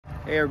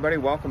Hey everybody,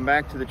 welcome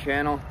back to the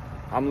channel.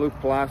 I'm Luke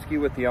Pulaski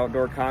with the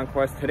Outdoor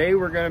Conquest. Today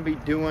we're going to be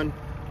doing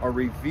a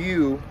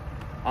review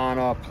on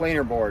a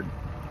planer board.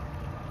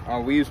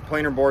 We use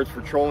planer boards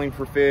for trolling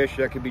for fish.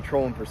 That could be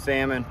trolling for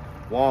salmon,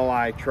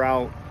 walleye,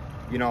 trout,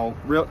 you know,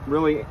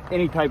 really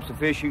any types of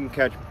fish. You can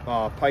catch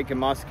pike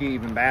and muskie,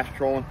 even bass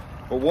trolling.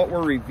 But what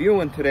we're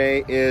reviewing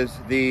today is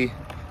the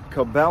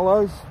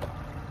Cabelas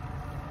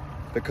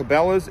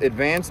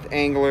Advanced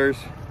Anglers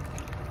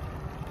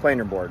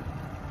planer board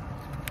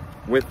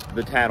with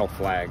the tattle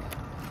flag.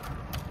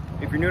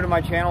 If you're new to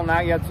my channel,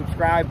 not yet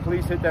subscribed,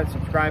 please hit that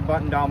subscribe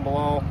button down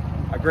below.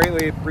 I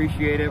greatly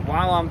appreciate it.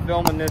 While I'm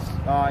filming this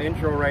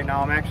intro right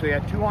now, I'm actually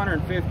at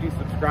 250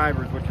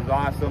 subscribers, which is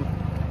awesome.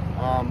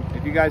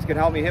 If you guys could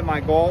help me hit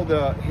my goal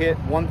to hit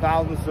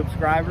 1,000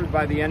 subscribers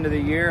by the end of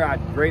the year,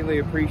 I'd greatly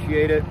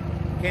appreciate it.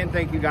 Can't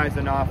thank you guys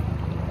enough.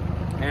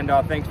 And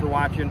thanks for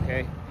watching.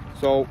 Okay,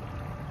 so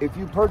if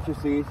you purchase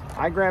these,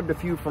 I grabbed a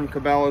few from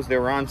Cabelas. They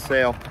were on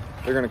sale.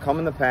 They're going to come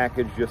in the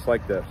package just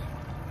like this.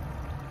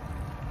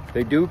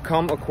 They do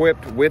come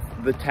equipped with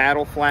the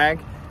tattle flag.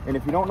 And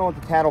if you don't know what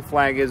the tattle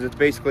flag is, it's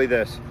basically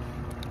this.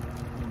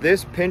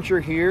 This pincher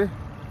here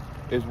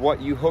is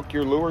what you hook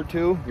your lure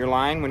to, your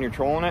line, when you're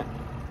trolling it.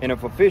 And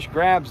if a fish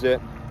grabs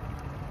it,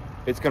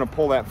 it's going to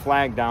pull that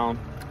flag down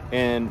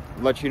and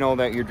let you know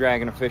that you're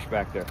dragging a fish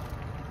back there.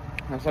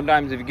 Now,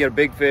 sometimes if you get a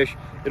big fish,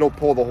 it'll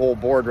pull the whole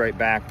board right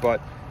back.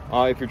 But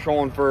if you're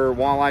trolling for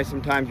walleye,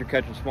 sometimes you're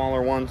catching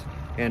smaller ones.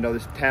 And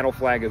this tattle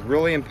flag is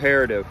really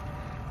imperative.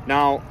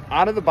 Now,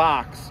 out of the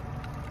box,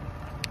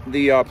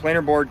 the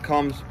planer board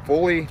comes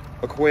fully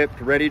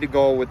equipped, ready to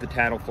go with the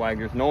tattle flag.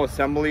 There's no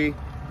assembly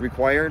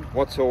required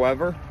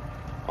whatsoever.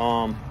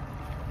 You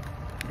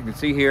can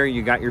see here,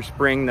 you got your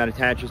spring that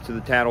attaches to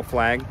the tattle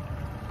flag.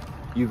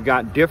 You've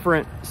got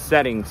different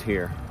settings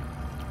here.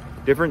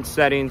 Different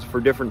settings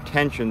for different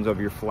tensions of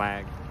your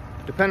flag.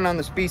 Depending on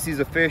the species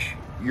of fish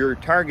you're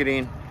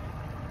targeting,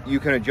 you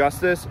can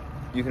adjust this.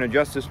 You can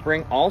adjust the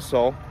spring.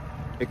 Also,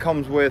 it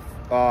comes with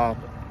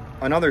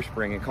another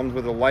spring. It comes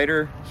with a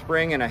lighter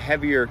spring and a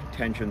heavier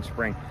tension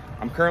spring.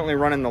 I'm currently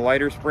running the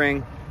lighter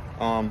spring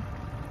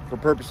for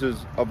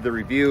purposes of the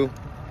review,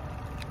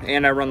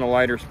 and I run the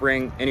lighter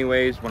spring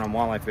anyways when I'm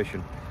walleye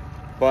fishing.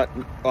 But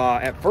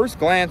at first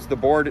glance, the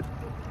board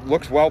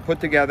looks well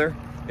put together.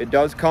 It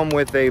does come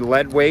with a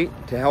lead weight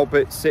to help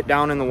it sit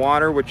down in the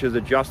water, which is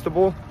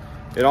adjustable.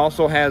 It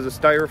also has a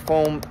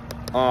styrofoam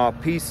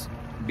piece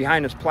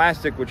behind this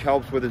plastic, which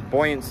helps with its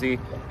buoyancy,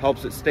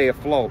 helps it stay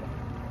afloat.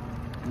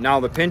 Now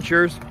the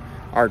pinchers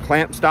are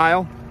clamp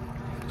style,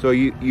 so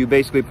you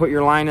basically put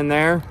your line in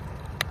there,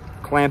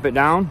 clamp it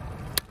down,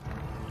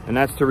 and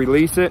that's to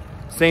release it.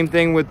 Same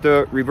thing with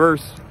the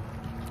reverse,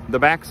 the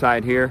back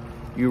side here.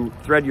 You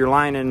thread your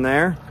line in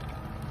there,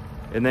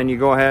 and then you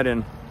go ahead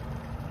and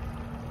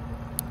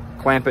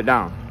clamp it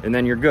down, and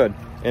then you're good.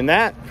 And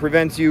that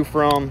prevents you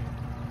from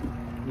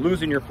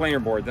losing your planer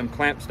board, them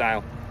clamp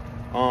style.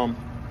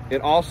 It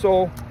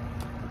also,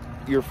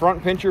 your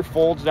front pincher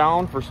folds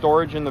down for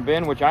storage in the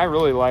bin, which I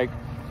really like.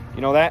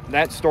 You know,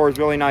 that stores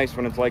really nice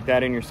when it's like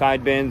that in your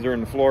side bins or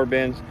in the floor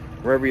bins,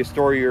 wherever you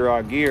store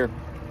your gear.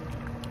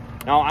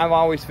 Now, I've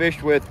always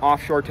fished with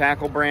Offshore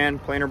Tackle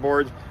brand planer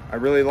boards. I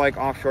really like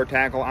Offshore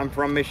Tackle. I'm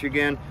from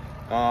Michigan,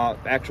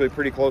 actually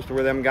pretty close to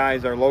where them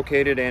guys are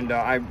located, and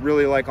I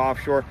really like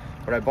Offshore.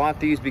 But I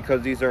bought these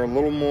because these are a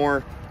little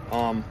more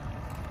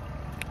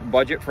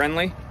budget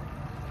friendly.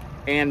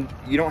 And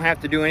you don't have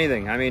to do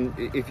anything. I mean,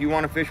 if you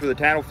want to fish with a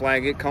tattle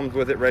flag, it comes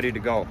with it ready to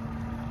go.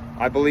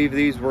 I believe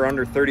these were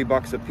under 30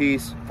 bucks a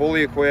piece,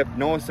 fully equipped,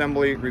 no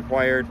assembly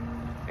required,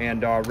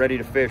 and ready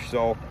to fish.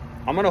 So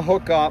I'm gonna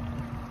hook up.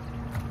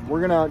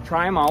 We're gonna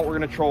try them out. We're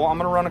gonna troll. I'm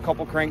gonna run a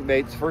couple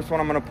crankbaits. First one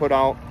I'm gonna put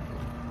out,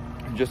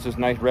 just this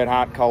nice red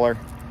hot color.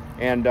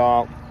 And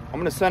I'm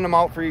gonna send them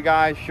out for you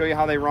guys, show you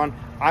how they run.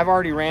 I've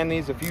already ran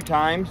these a few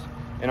times,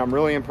 and I'm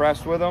really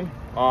impressed with them.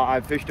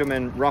 I've fished them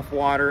in rough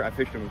water. I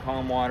fished them in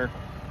calm water.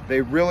 They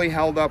really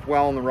held up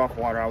well in the rough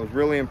water. I was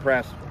really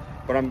impressed.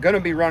 But I'm going to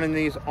be running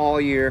these all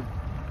year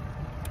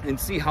and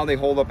see how they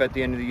hold up at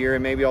the end of the year.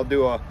 And maybe I'll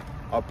do a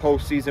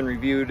post-season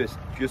review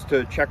just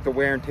to check the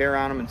wear and tear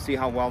on them and see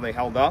how well they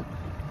held up.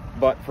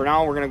 But for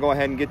now, we're going to go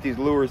ahead and get these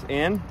lures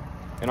in,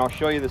 and I'll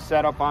show you the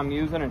setup I'm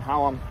using and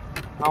how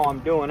I'm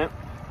doing it.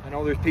 I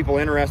know there's people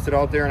interested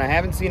out there, and I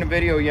haven't seen a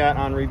video yet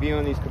on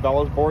reviewing these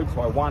Cabelas boards,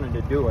 so I wanted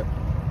to do it.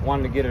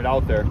 Wanted to get it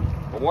out there.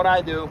 But what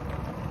I do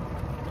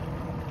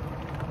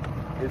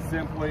is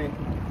simply,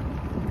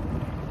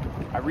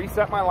 I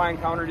reset my line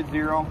counter to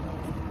 0,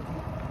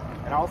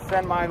 and I'll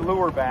send my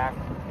lure back,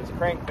 this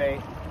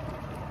crankbait,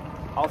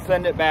 I'll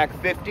send it back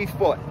 50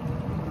 foot.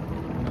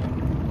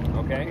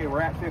 Okay,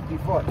 we're at 50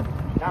 foot.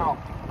 Now,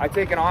 I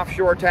take an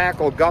Offshore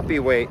Tackle guppy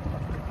weight.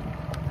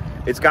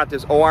 It's got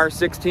this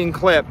OR16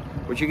 clip,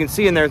 which you can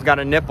see in there, it's got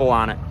a nipple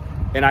on it.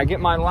 And I get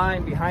my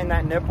line behind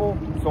that nipple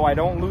so I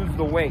don't lose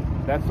the weight.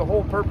 That's the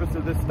whole purpose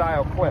of this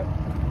style clip.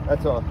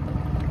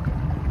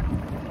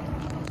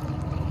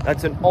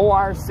 That's an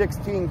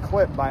OR16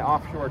 clip by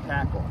Offshore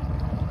Tackle.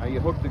 Now you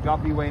hook the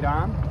guppy weight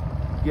on,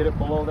 get it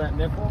below that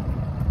nipple,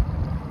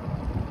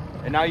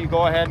 And now you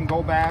go ahead and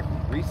go back,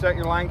 reset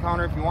your line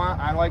counter if you want,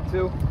 I like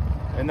to,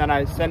 and then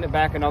I send it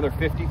back another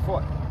 50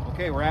 foot.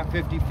 Okay, we're at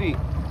 50 feet.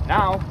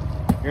 Now,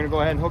 you're gonna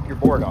go ahead and hook your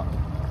board up.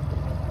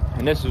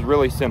 And this is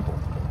really simple.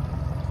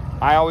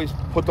 I always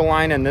put the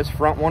line in this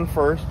front one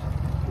first,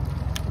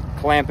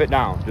 clamp it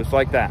down, just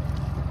like that.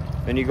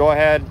 Then you go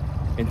ahead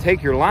and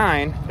take your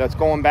line that's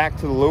going back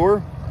to the lure.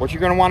 What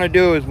you're gonna wanna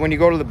do is when you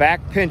go to the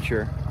back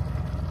pincher,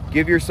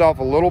 give yourself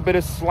a little bit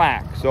of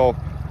slack. So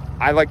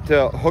I like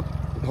to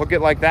hook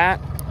it like that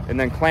and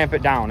then clamp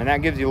it down. And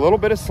that gives you a little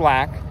bit of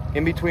slack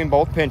in between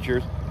both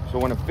pinchers. So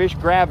when a fish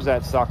grabs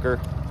that sucker,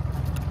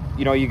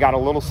 you know, you got a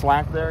little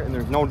slack there and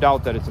there's no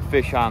doubt that it's a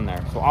fish on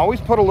there. So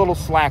always put a little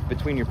slack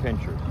between your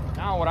pinchers.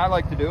 Now what I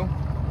like to do,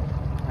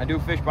 I do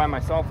fish by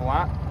myself a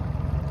lot.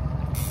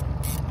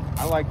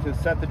 I like to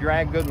set the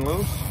drag good and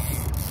loose.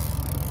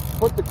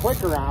 Put the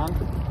clicker on.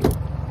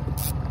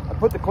 I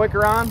put the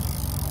clicker on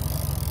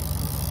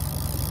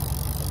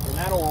and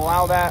that'll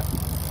allow that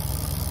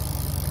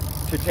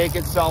to take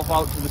itself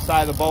out to the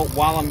side of the boat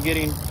while I'm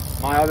getting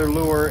my other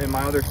lure and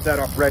my other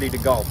setup ready to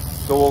go.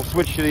 So we'll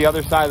switch to the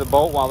other side of the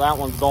boat while that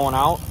one's going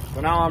out.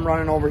 So now I'm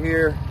running over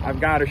here. I've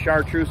got a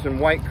chartreuse and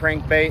white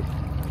crankbait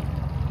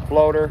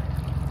floater.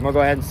 I'm gonna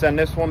go ahead and send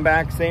this one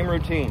back, same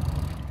routine.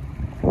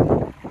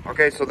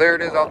 Okay, so there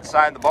it is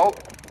outside the boat.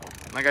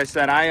 Like I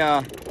said,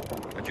 I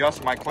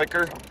adjust my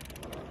clicker.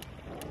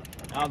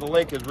 Now the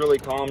lake is really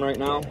calm right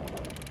now,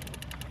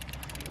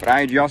 but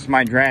I adjust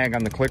my drag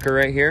on the clicker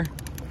right here,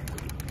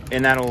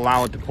 and that'll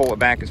allow it to pull it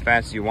back as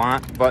fast as you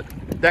want. But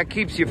that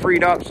keeps you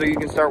freed up so you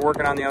can start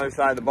working on the other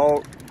side of the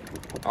boat,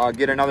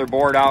 get another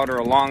board out or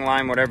a long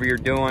line, whatever you're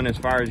doing as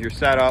far as your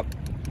setup.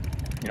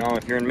 You know,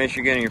 if you're in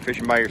Michigan and you're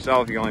fishing by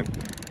yourself, you only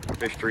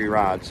fish 3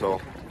 rods. So,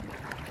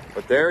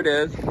 but there it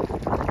is.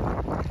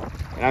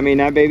 And I mean,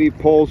 that baby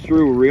pulls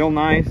through real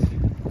nice.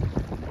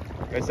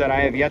 Like I said,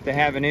 I have yet to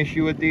have an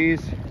issue with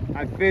these.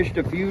 I've fished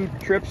a few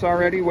trips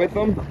already with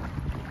them,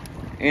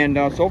 and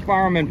so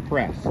far I'm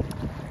impressed.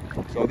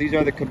 So these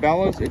are the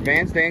Cabelas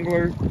Advanced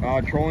Angler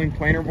trolling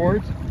planer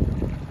boards.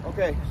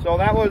 Okay, so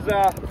that was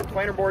the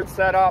planer board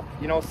set up,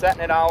 you know,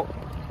 setting it out.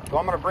 So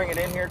I'm gonna bring it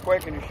in here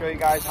quick and just show you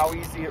guys how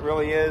easy it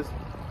really is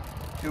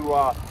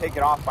to take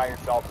it off by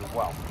yourself as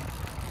well.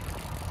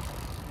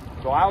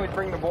 So I always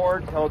bring the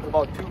board till it's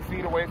about 2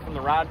 feet away from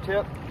the rod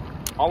tip.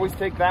 Always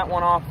take that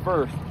one off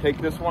first. Take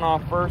this one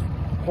off first.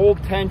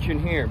 Hold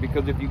tension here,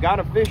 because if you got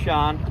a fish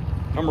on,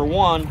 number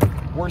one,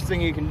 worst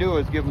thing you can do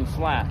is give them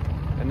slack.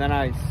 And then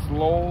I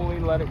slowly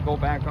let it go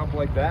back up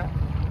like that.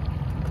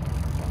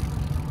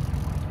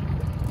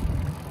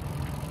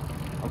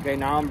 Okay,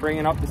 now I'm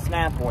bringing up the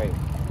snap weight.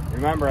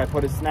 Remember, I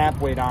put a snap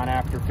weight on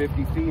after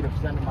 50 feet of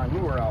sending my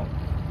lure out.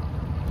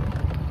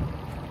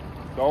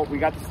 So we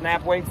got the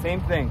snap weight,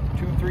 same thing.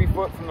 2-3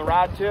 foot from the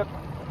rod tip.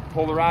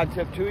 Pull the rod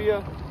tip to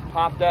you.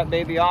 Pop that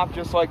baby off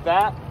just like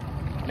that.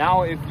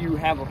 Now if you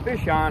have a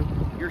fish on,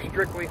 you're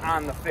strictly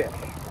on the fish.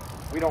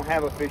 We don't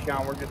have a fish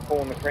on, we're just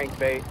pulling the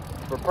crankbait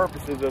for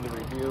purposes of the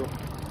review.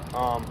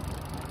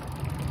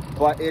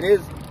 But it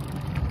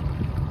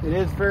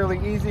is fairly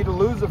easy to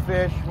lose a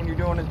fish when you're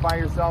doing it by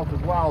yourself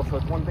as well. So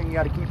it's one thing you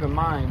got to keep in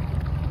mind.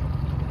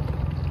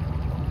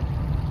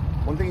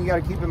 One thing you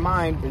got to keep in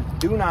mind is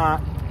do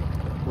not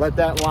let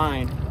that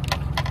line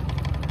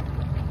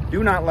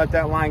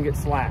get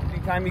slack.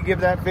 Anytime you give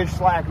that fish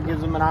slack, it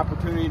gives them an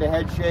opportunity to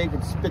head shake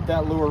and spit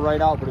that lure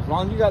right out. But as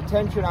long as you got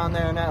tension on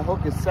there and that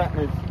hook is set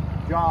in his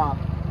jaw,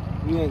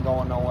 he ain't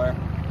going nowhere.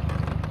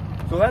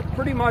 So that's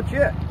pretty much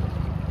it.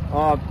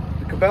 The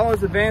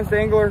Cabelas Advanced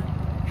Angler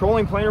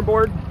trolling planer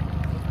board.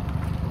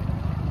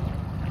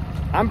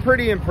 I'm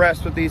pretty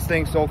impressed with these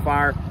things so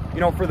far. You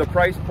know, for the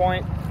price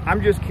point,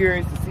 I'm just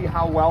curious to see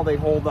how well they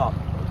hold up,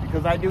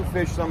 because I do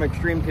fish some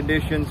extreme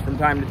conditions from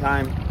time to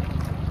time,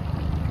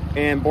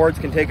 and boards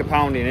can take a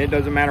pounding. It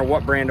doesn't matter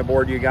what brand of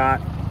board you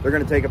got, they're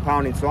gonna take a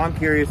pounding. So I'm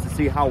curious to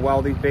see how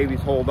well these babies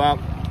hold up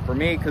for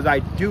me, because I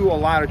do a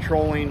lot of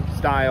trolling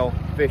style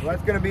fishing. Well,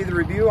 that's gonna be the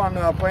review on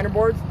the planer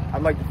boards.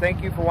 I'd like to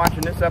thank you for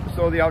watching this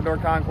episode of the Outdoor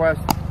Conquest.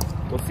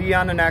 We'll see you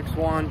on the next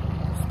one.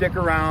 Stick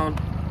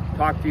around.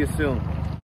 Talk to you soon.